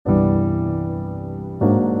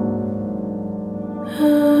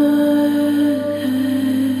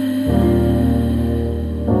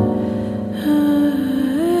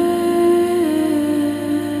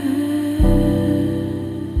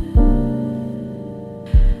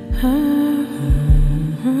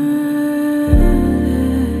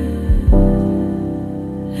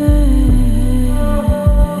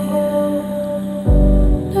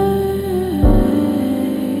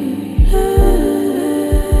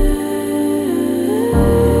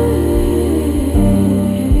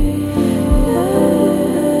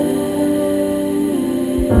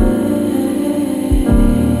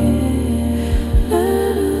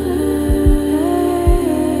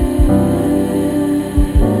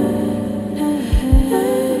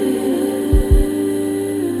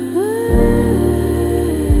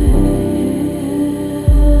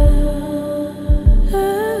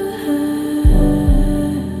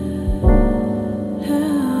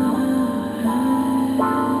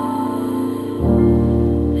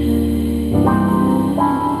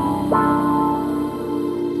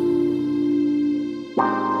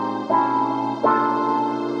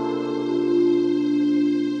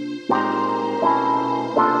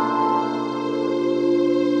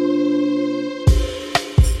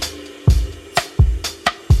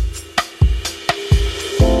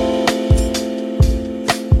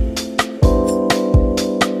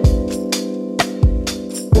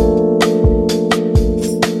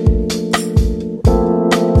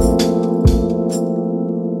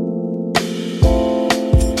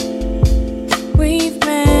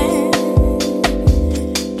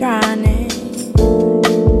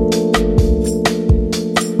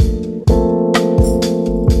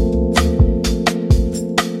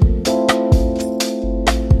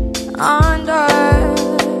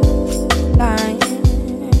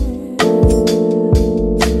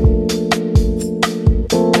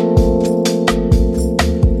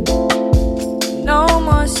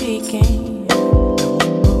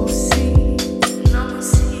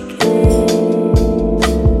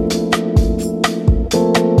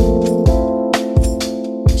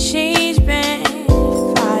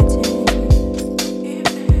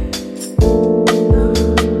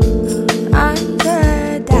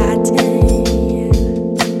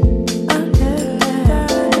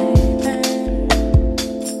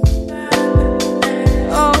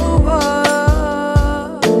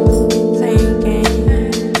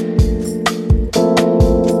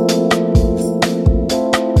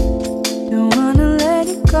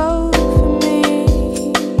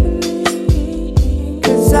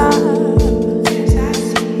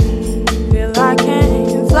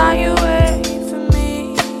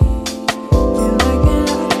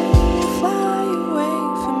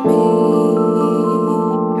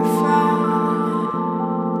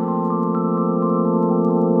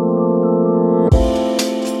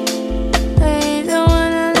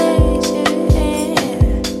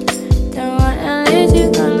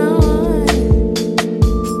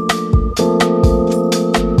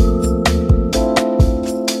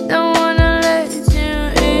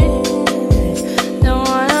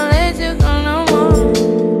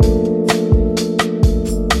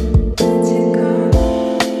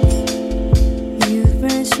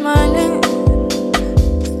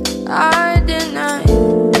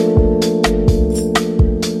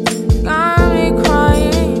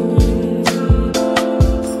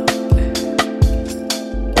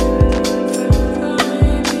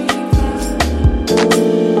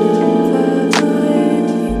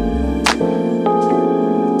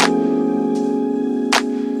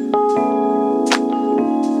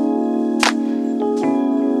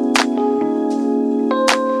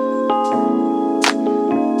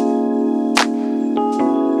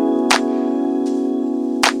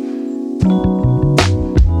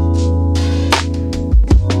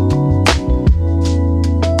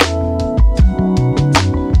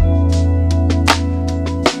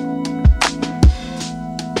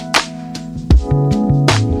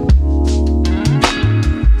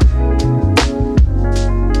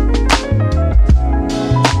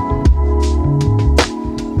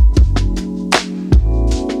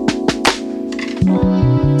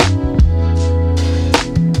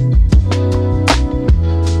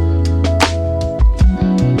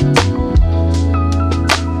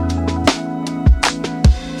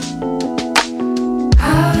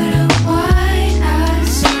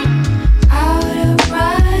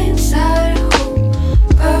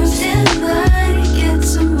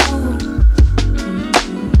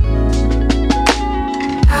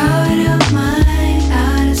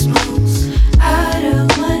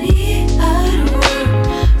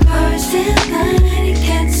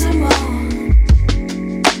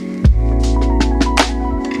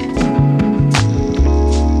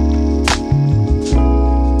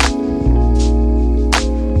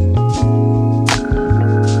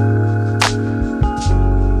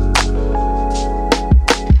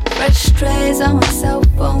trays on my cell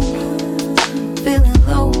phone. Feeling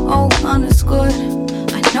low, oh, underscored.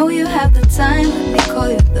 I know you have the time, let me call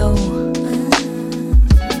you though.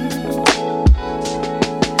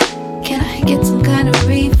 Can I get some kind of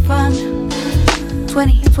refund?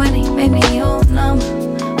 2020 made me all numb.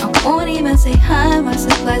 I won't even say hi, my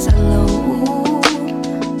supplies are low.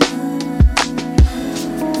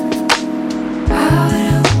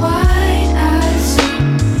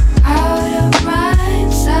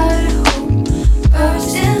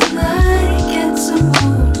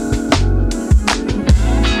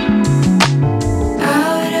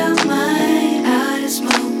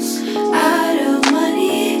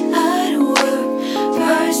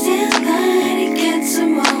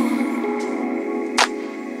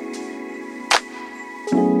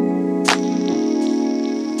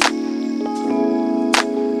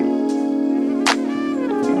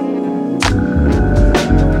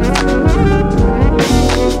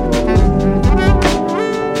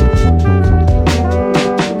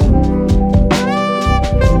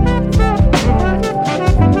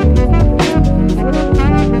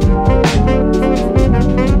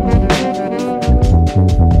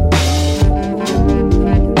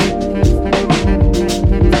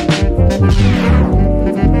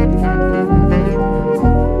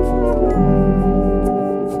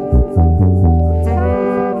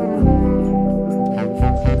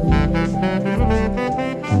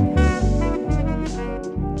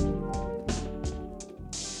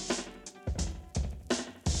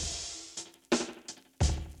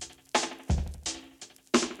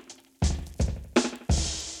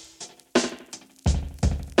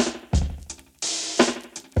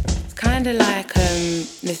 Kind of like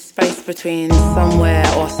this space between somewhere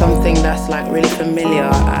or something that's like really familiar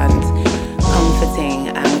and comforting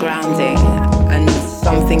and grounding, and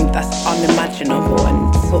something that's unimaginable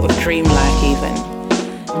and sort of dreamlike even.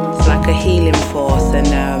 It's like a healing force, and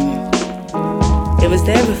it was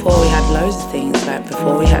there before we had loads of things. Like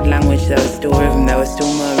before we had language, there was still rhythm, there was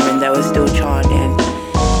still murmuring, there was still chanting.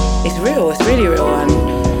 It's real, it's really real, and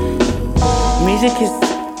music is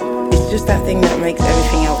just that thing that makes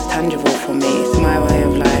everything else tangible for me. It's my way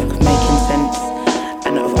of like making sense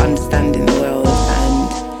and of understanding the world,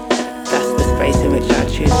 and that's the space in which I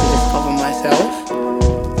choose to discover myself.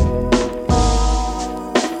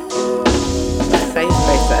 A safe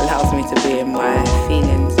space that allows me to be in my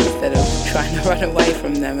feelings instead of trying to run away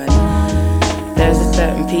from them, and there's a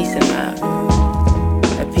certain peace in that.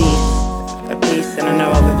 A peace, and I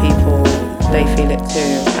know other people, they feel it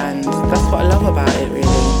too, and that's what I love about it really.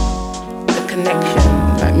 Connection,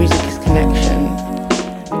 like music is connection,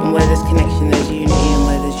 and where there's connection there's unity, and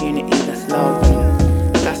where there's unity there's love,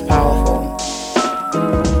 and that's powerful,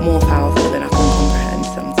 more powerful than I can comprehend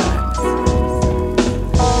sometimes.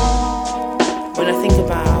 When I think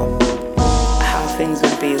about how things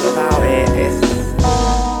would be without it, it's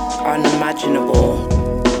unimaginable.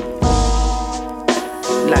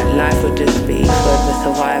 Like life would just be for the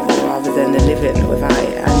survival rather than the living without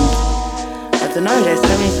it, and I don't know, there's so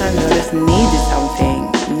many times I just needed something,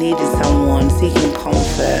 needed someone, seeking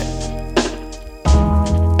comfort.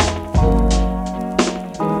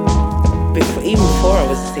 Even before I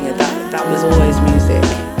was a singer, that was always music.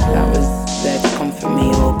 That was there to comfort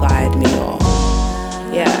me or guide me, or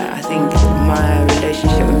yeah, I think my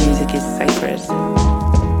relationship with music is sacred.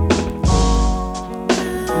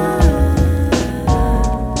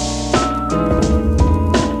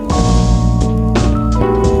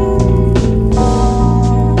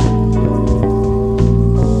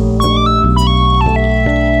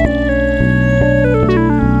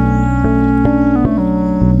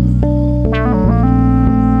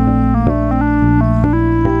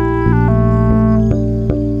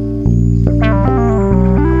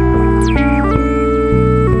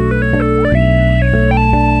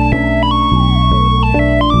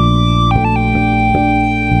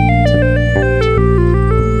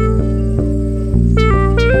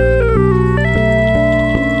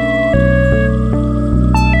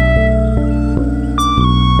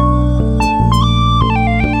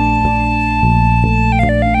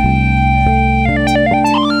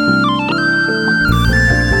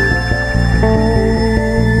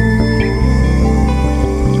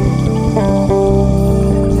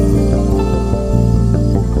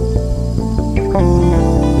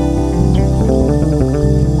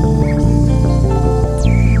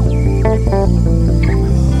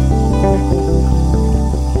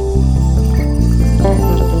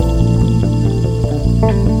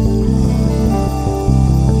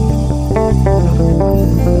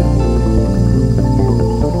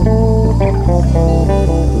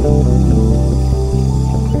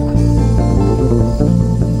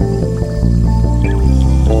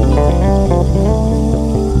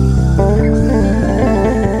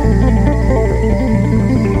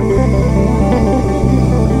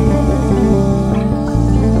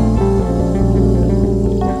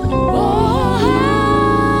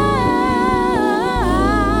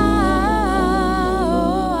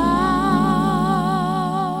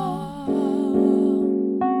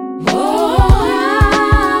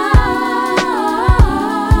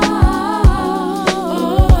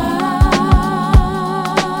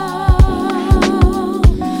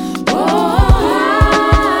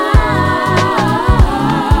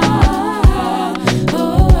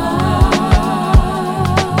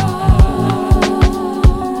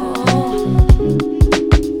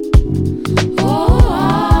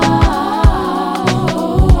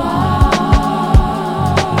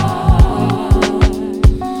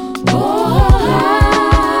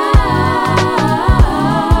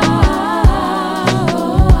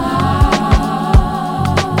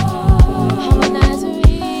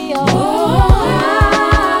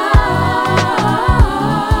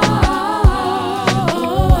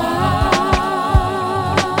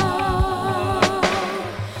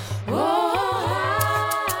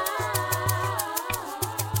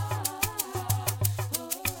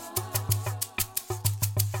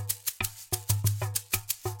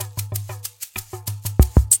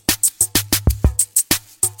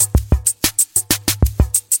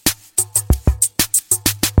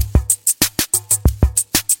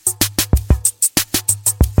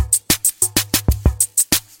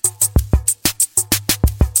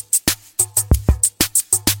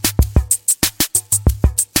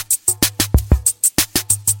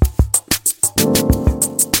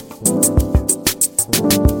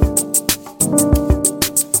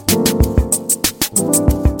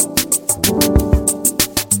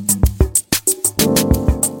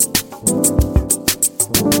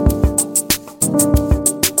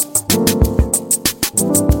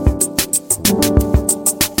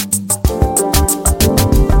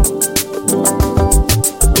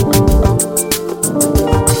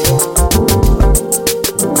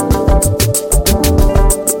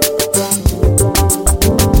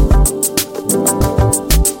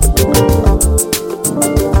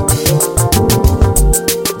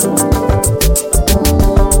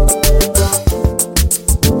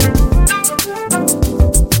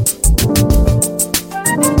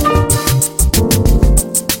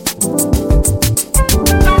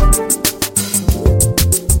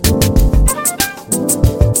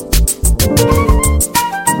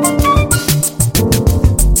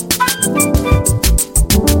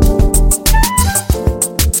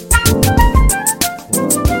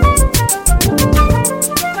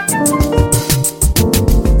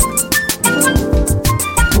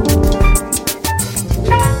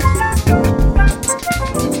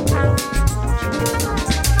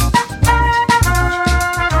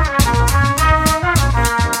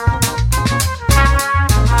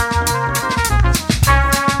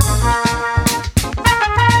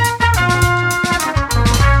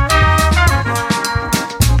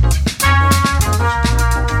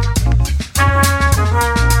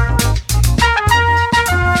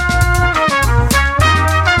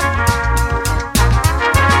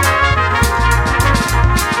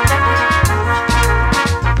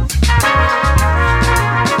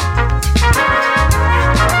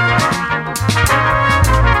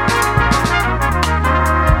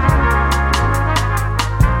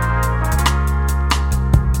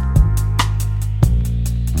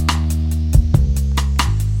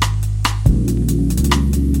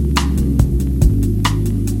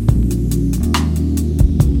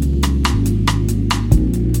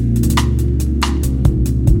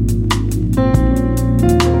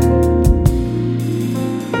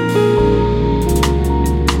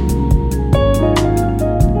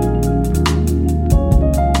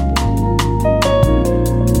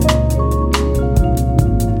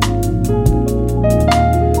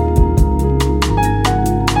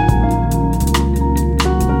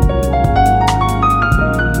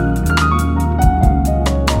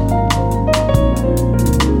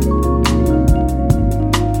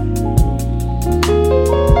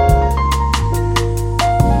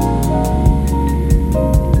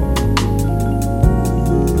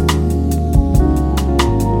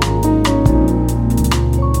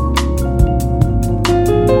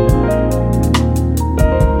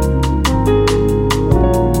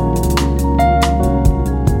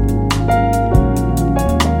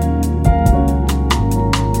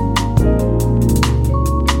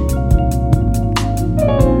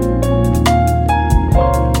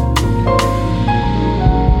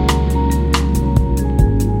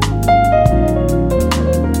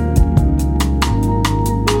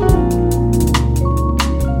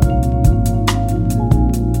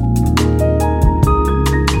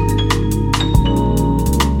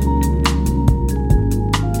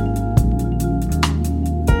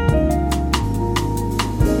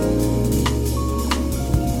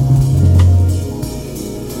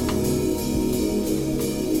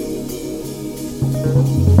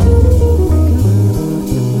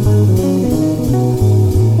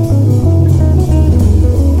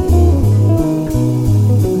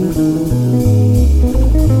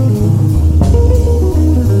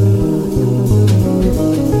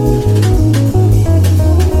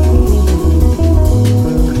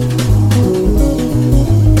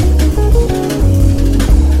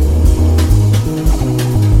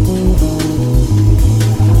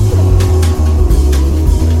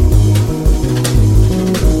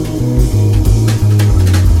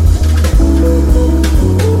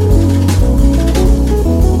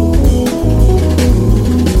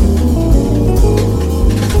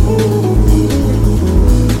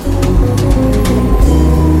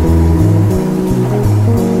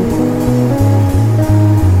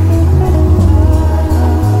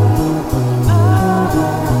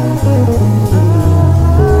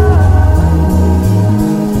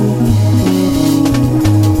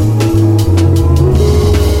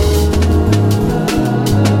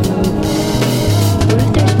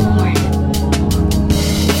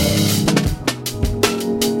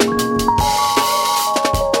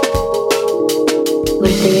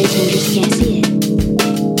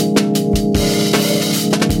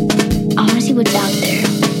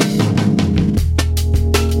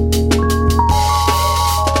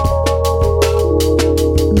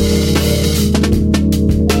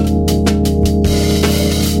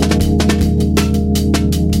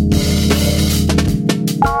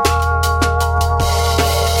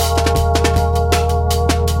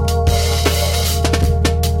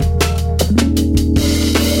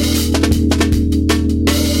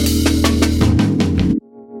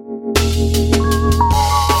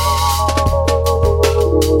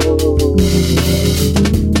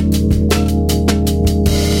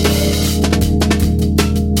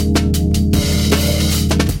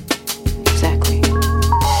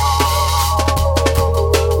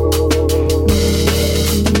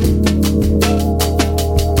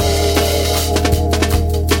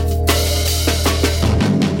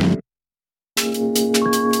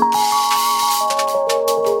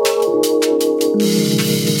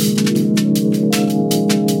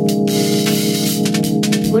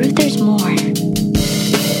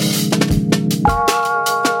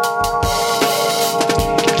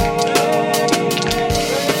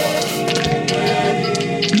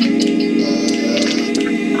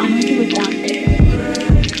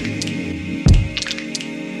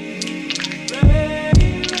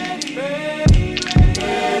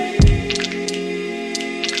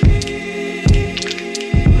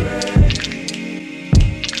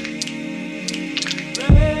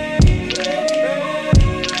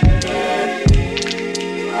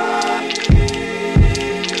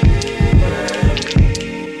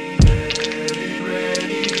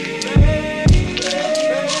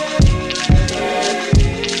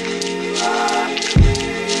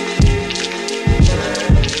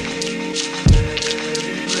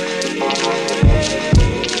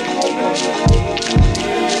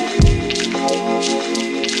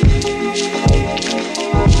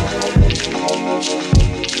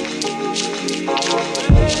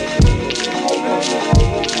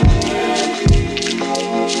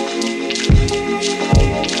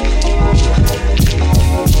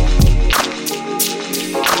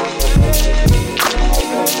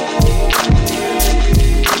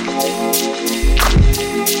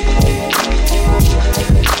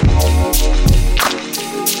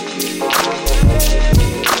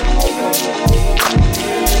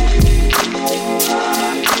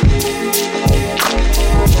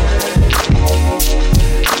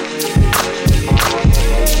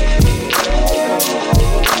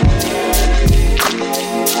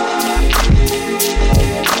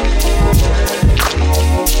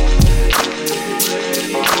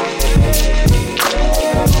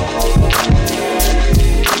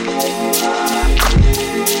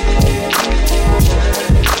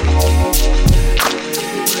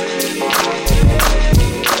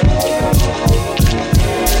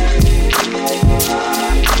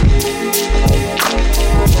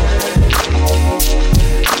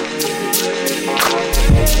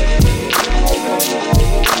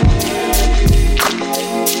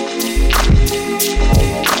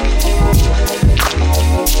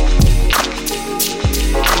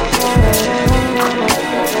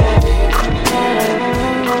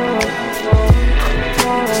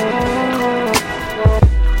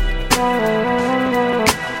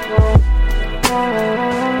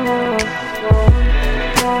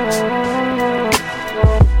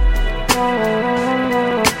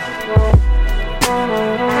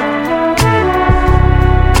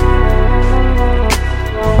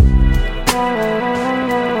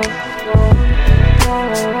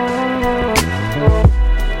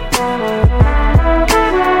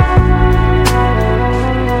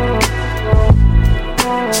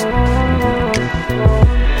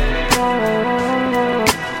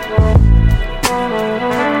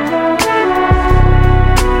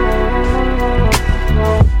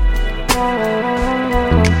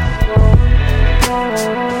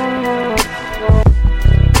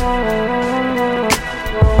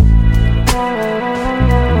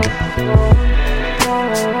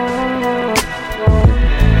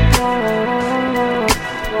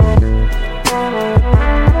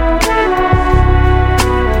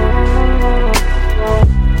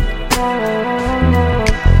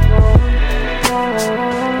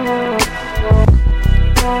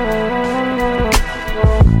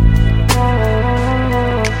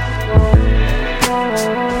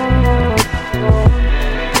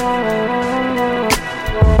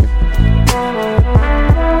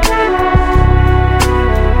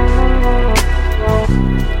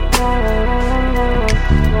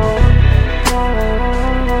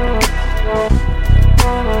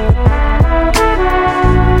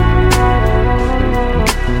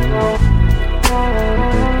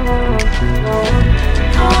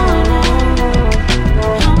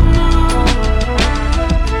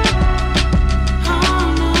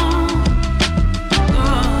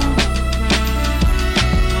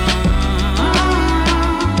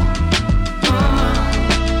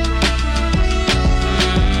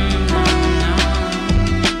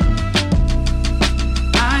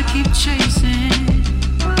 keep chasing.